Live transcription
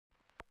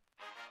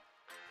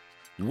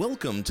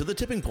Welcome to The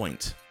Tipping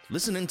Point.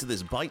 Listen into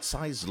this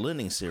bite-sized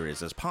learning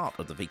series as part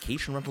of the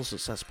Vacation Rental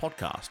Success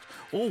podcast,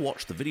 or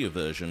watch the video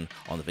version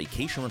on the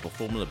Vacation Rental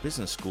Formula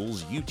Business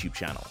School's YouTube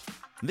channel.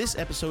 This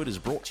episode is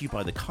brought to you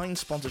by the kind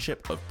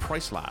sponsorship of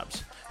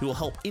PriceLabs, who will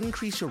help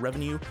increase your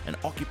revenue and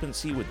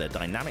occupancy with their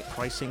dynamic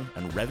pricing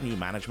and revenue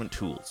management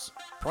tools.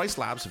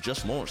 PriceLabs have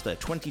just launched their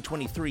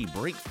 2023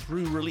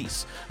 breakthrough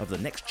release of the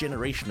next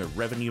generation of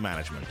revenue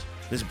management.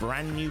 This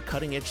brand new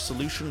cutting-edge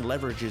solution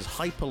leverages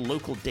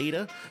hyper-local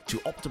data to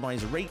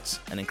optimize rates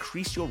and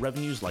increase your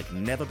revenues like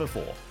never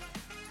before.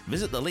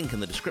 Visit the link in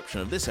the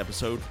description of this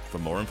episode for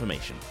more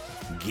information.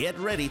 Get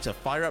ready to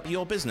fire up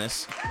your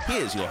business.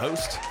 Here's your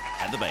host,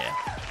 Heather Bayer.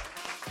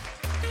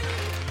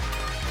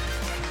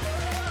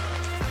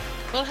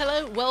 Well,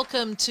 hello,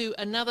 welcome to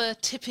another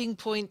Tipping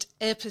Point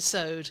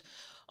episode.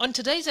 On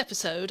today's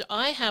episode,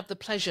 I have the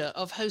pleasure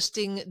of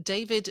hosting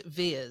David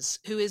Veirs,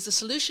 who is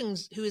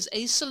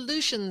a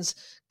solutions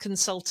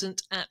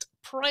consultant at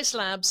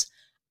PriceLabs,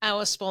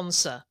 our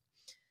sponsor.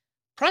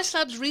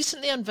 PriceLabs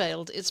recently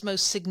unveiled its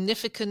most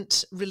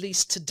significant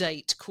release to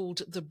date,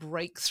 called the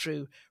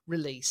Breakthrough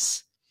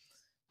Release.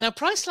 Now,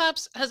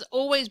 PriceLabs has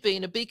always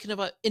been a beacon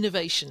of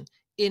innovation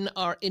in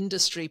our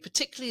industry,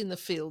 particularly in the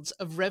fields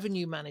of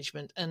revenue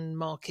management and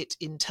market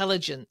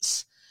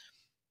intelligence.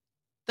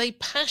 They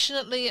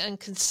passionately and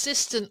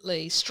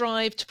consistently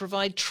strive to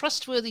provide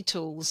trustworthy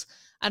tools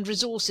and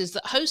resources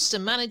that hosts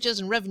and managers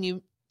and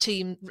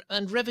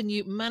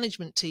revenue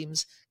management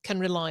teams can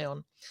rely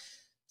on.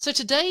 So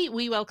today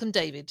we welcome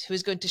David, who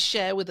is going to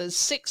share with us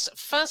 6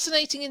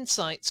 fascinating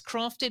insights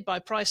crafted by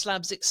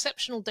PriceLabs'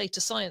 exceptional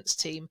data science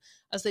team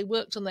as they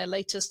worked on their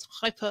latest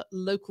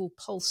hyper-local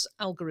pulse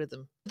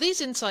algorithm. These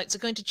insights are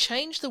going to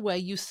change the way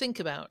you think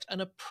about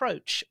and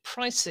approach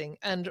pricing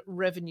and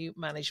revenue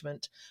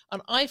management.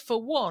 And I, for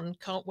one,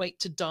 can't wait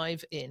to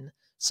dive in.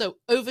 So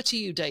over to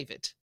you,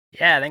 David.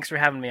 Yeah, thanks for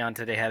having me on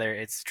today, Heather.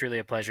 It's truly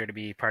a pleasure to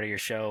be part of your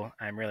show.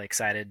 I'm really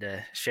excited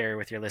to share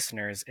with your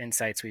listeners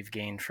insights we've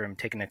gained from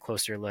taking a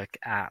closer look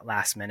at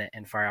last minute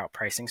and far out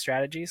pricing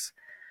strategies.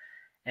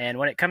 And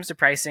when it comes to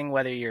pricing,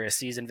 whether you're a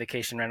seasoned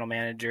vacation rental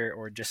manager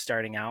or just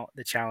starting out,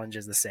 the challenge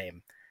is the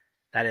same.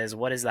 That is,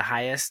 what is the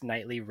highest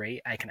nightly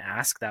rate I can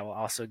ask that will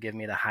also give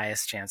me the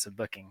highest chance of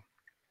booking?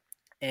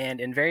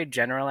 And in very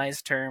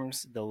generalized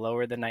terms, the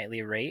lower the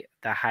nightly rate,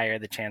 the higher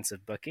the chance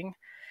of booking.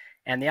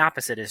 And the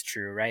opposite is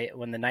true, right?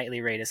 When the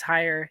nightly rate is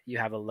higher, you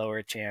have a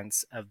lower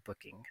chance of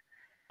booking.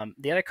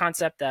 The other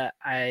concept that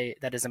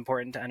is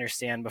important to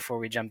understand before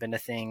we jump into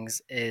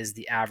things is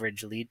the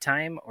average lead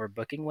time or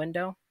booking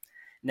window.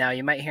 Now,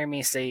 you might hear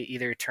me say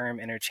either term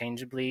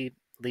interchangeably,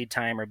 lead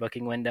time or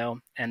booking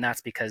window, and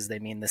that's because they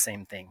mean the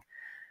same thing,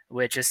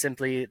 which is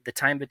simply the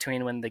time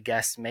between when the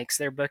guest makes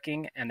their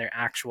booking and their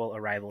actual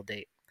arrival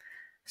date.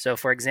 So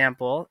for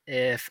example,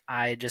 if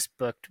I just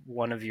booked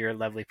one of your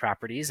lovely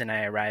properties and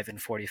I arrive in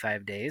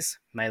 45 days,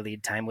 my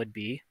lead time would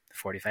be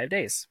 45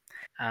 days.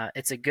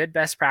 It's a good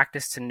best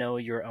practice to know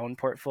your own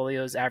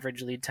portfolio's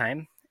average lead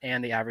time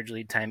and the average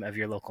lead time of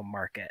your local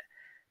market,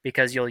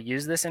 because you'll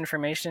use this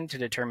information to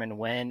determine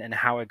when and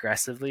how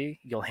aggressively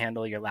you'll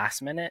handle your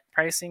last minute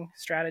pricing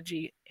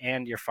strategy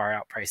and your far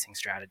out pricing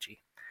strategy.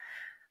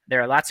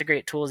 There are lots of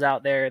great tools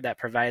out there that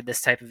provide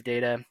this type of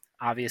data.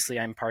 Obviously,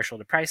 I'm partial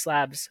to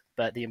PriceLabs,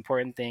 but the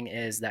important thing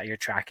is that you're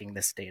tracking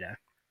this data.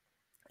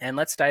 And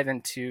let's dive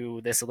into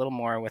this a little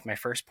more with my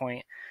first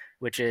point,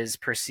 which is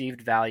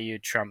perceived value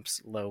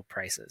trumps low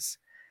prices.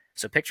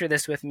 So picture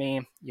this with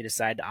me. You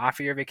decide to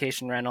offer your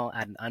vacation rental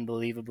at an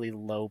unbelievably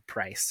low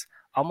price,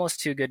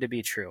 almost too good to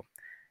be true.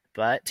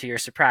 But to your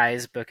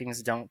surprise,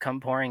 bookings don't come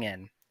pouring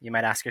in. You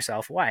might ask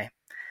yourself, why?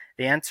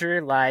 The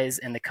answer lies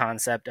in the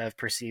concept of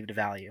perceived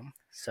value.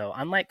 So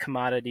unlike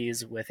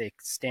commodities with a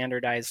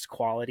standardized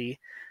quality,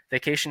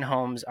 vacation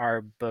homes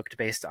are booked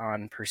based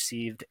on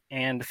perceived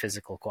and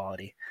physical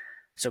quality.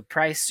 So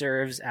price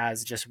serves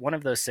as just one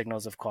of those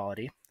signals of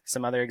quality.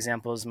 Some other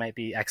examples might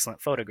be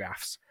excellent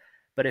photographs.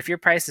 But if your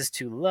price is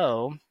too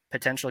low,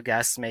 potential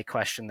guests may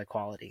question the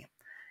quality.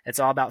 It's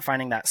all about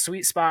finding that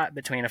sweet spot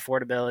between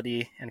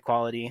affordability and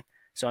quality.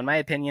 So in my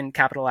opinion,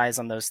 capitalize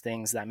on those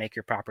things that make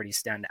your property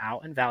stand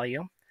out in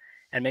value,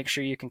 and make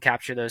sure you can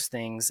capture those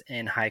things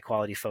in high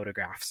quality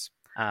photographs,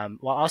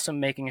 while also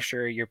making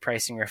sure your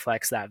pricing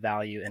reflects that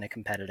value in a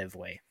competitive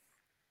way.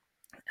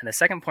 And the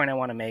second point I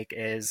want to make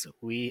is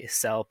we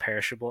sell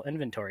perishable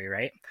inventory,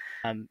 right?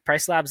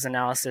 PriceLabs'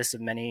 analysis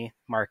of many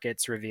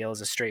markets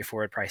reveals a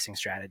straightforward pricing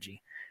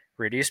strategy.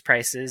 Reduce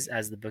prices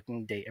as the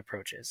booking date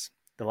approaches.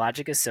 The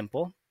logic is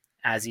simple.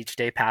 As each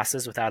day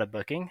passes without a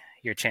booking,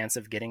 your chance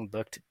of getting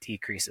booked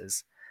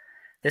decreases.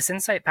 This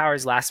insight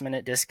powers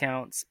last-minute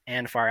discounts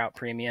and far-out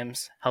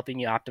premiums, helping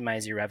you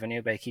optimize your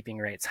revenue by keeping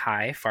rates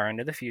high far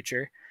into the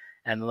future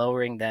and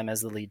lowering them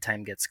as the lead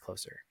time gets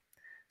closer.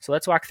 So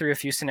let's walk through a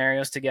few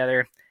scenarios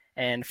together.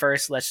 And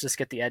first, let's just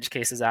get the edge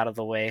cases out of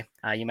the way.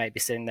 You might be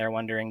sitting there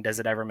wondering,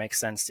 does it ever make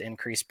sense to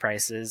increase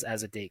prices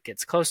as a date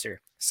gets closer,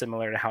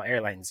 similar to how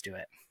airlines do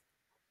it?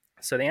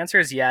 So the answer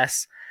is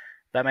yes,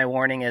 but my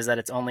warning is that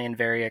it's only in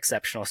very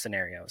exceptional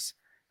scenarios.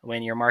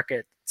 When your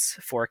market's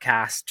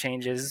forecast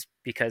changes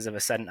because of a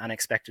sudden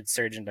unexpected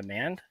surge in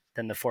demand,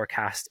 then the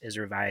forecast is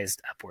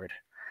revised upward.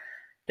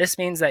 This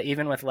means that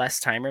even with less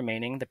time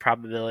remaining, the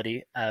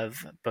probability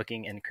of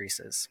booking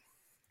increases.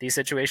 These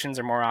situations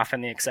are more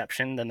often the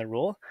exception than the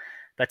rule,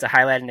 but to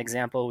highlight an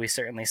example, we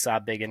certainly saw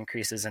big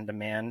increases in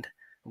demand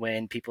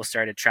when people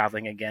started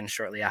traveling again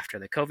shortly after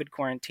the COVID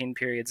quarantine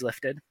periods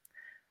lifted.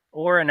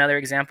 Or another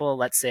example,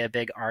 let's say a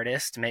big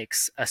artist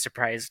makes a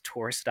surprise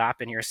tour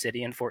stop in your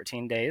city in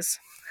 14 days.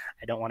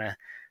 I don't want to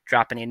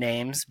drop any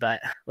names,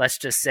 but let's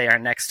just say our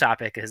next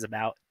topic is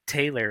about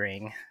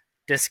tailoring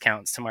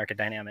discounts to market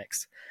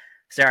dynamics.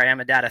 Sorry, I'm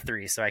a dad of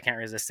 3, so I can't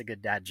resist a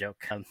good dad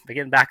joke. But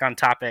getting back on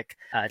topic,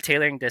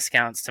 tailoring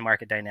discounts to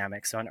market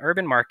dynamics. So in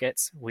urban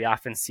markets, we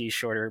often see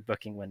shorter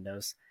booking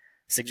windows,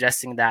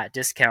 suggesting that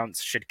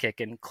discounts should kick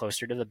in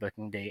closer to the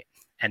booking date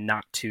and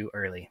not too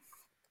early.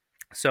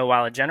 So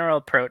while a general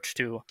approach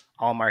to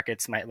all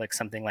markets might look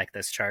something like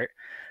this chart,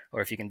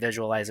 or if you can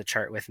visualize a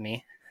chart with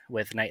me,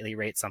 with nightly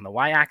rates on the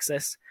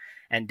y-axis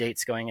and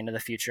dates going into the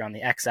future on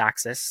the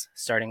x-axis,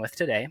 starting with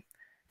today,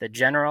 the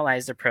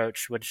generalized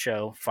approach would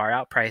show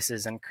far-out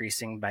prices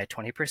increasing by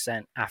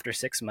 20% after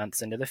 6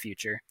 months into the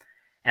future,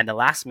 and the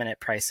last-minute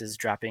prices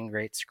dropping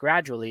rates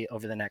gradually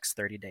over the next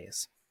 30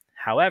 days.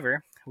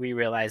 However, we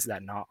realize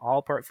that not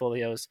all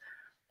portfolios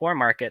or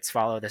markets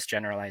follow this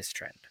generalized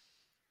trend.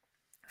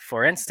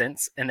 For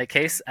instance, in the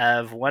case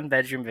of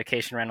one-bedroom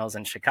vacation rentals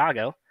in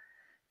Chicago,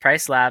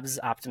 PriceLabs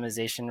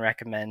optimization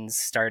recommends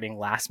starting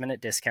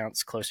last-minute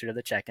discounts closer to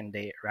the check-in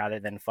date rather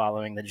than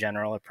following the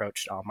general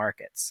approach to all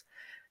markets.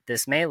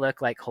 This may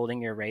look like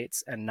holding your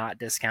rates and not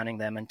discounting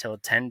them until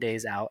 10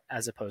 days out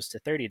as opposed to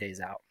 30 days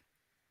out.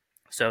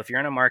 So if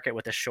you're in a market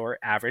with a short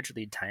average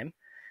lead time,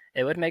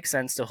 it would make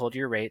sense to hold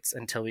your rates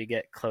until we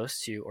get close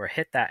to or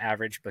hit that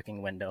average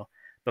booking window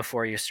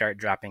before you start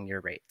dropping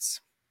your rates.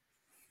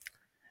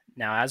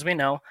 Now, as we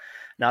know,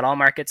 not all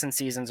markets and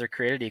seasons are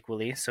created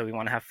equally, so we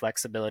want to have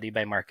flexibility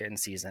by market and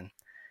season.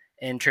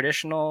 In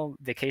traditional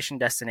vacation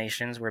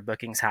destinations where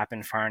bookings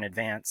happen far in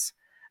advance,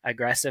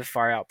 aggressive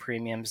far-out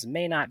premiums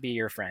may not be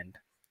your friend.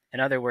 In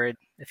other words,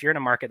 if you're in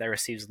a market that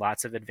receives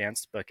lots of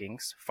advanced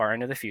bookings far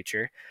into the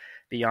future,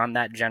 beyond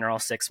that general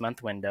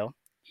 6-month window,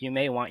 you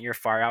may want your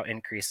far-out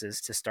increases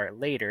to start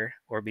later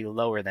or be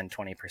lower than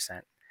 20%.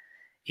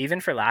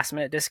 Even for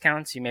last-minute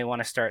discounts, you may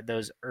want to start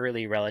those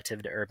early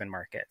relative to urban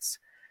markets.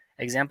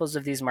 Examples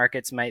of these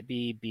markets might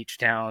be beach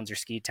towns or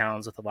ski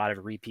towns with a lot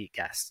of repeat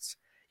guests.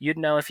 You'd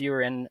know if you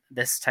were in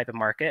this type of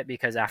market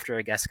because after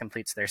a guest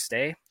completes their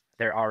stay,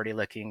 they're already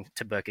looking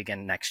to book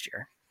again next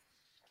year.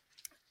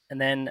 And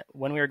then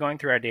when we were going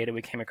through our data,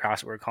 we came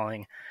across what we're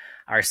calling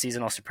our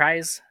seasonal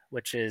surprise,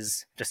 which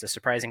is just a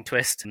surprising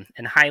twist.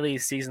 In highly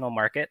seasonal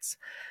markets,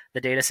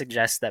 the data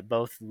suggests that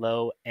both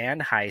low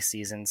and high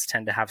seasons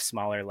tend to have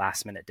smaller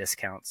last-minute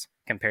discounts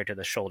compared to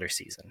the shoulder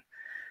season.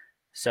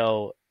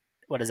 So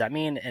what does that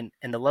mean?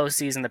 In the low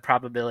season, the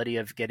probability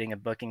of getting a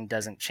booking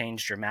doesn't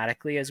change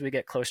dramatically as we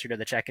get closer to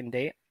the check-in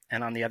date.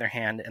 And on the other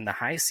hand, in the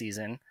high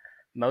season,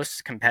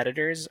 most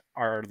competitors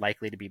are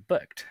likely to be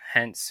booked.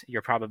 Hence,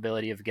 your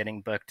probability of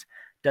getting booked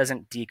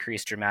doesn't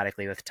decrease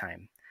dramatically with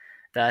time.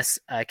 Thus,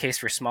 a case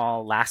for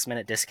small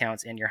last-minute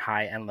discounts in your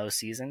high and low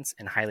seasons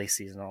in highly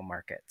seasonal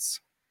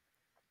markets.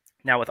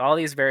 Now, with all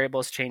these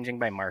variables changing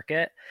by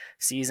market,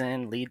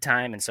 season, lead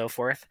time, and so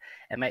forth,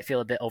 it might feel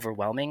a bit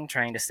overwhelming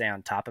trying to stay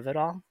on top of it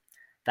all.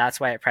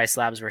 That's why at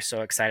PriceLabs, we're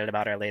so excited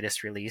about our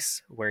latest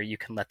release, where you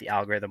can let the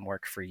algorithm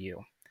work for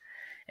you.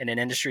 In an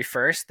industry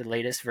first, the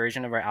latest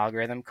version of our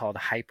algorithm called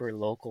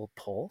Hyperlocal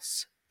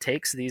Pulse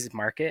takes these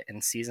market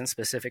and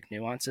season-specific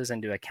nuances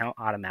into account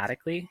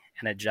automatically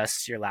and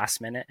adjusts your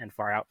last-minute and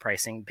far-out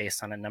pricing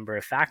based on a number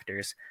of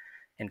factors,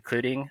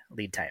 including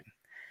lead time.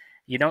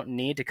 You don't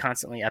need to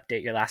constantly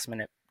update your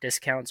last-minute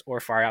discounts or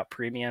far-out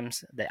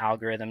premiums. The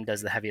algorithm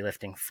does the heavy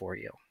lifting for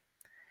you.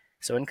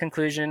 So in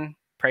conclusion,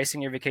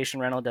 pricing your vacation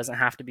rental doesn't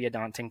have to be a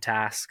daunting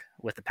task.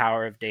 With the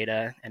power of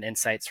data and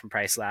insights from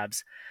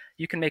PriceLabs,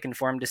 you can make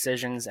informed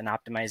decisions and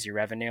optimize your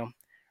revenue.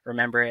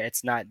 Remember,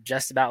 it's not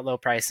just about low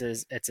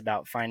prices, it's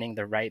about finding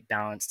the right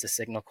balance to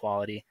signal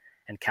quality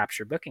and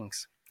capture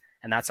bookings.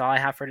 And that's all I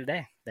have for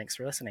today. Thanks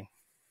for listening.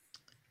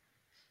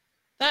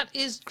 That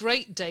is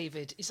great,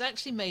 David. It's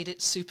actually made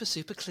it super,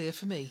 super clear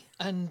for me,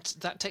 and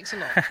that takes a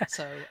lot.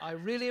 So I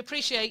really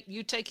appreciate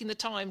you taking the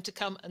time to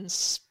come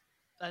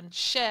and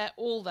share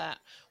all that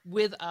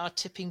with our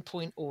Tipping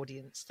Point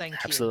audience. Thank you.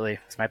 Absolutely.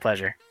 It's my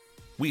pleasure.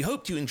 We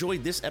hoped you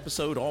enjoyed this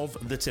episode of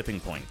The Tipping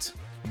Point.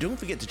 Don't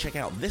forget to check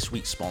out this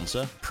week's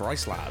sponsor,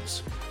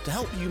 PriceLabs, to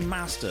help you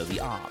master the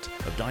art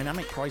of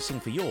dynamic pricing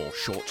for your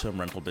short-term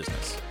rental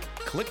business.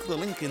 Click the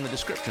link in the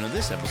description of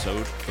this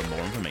episode for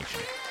more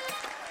information.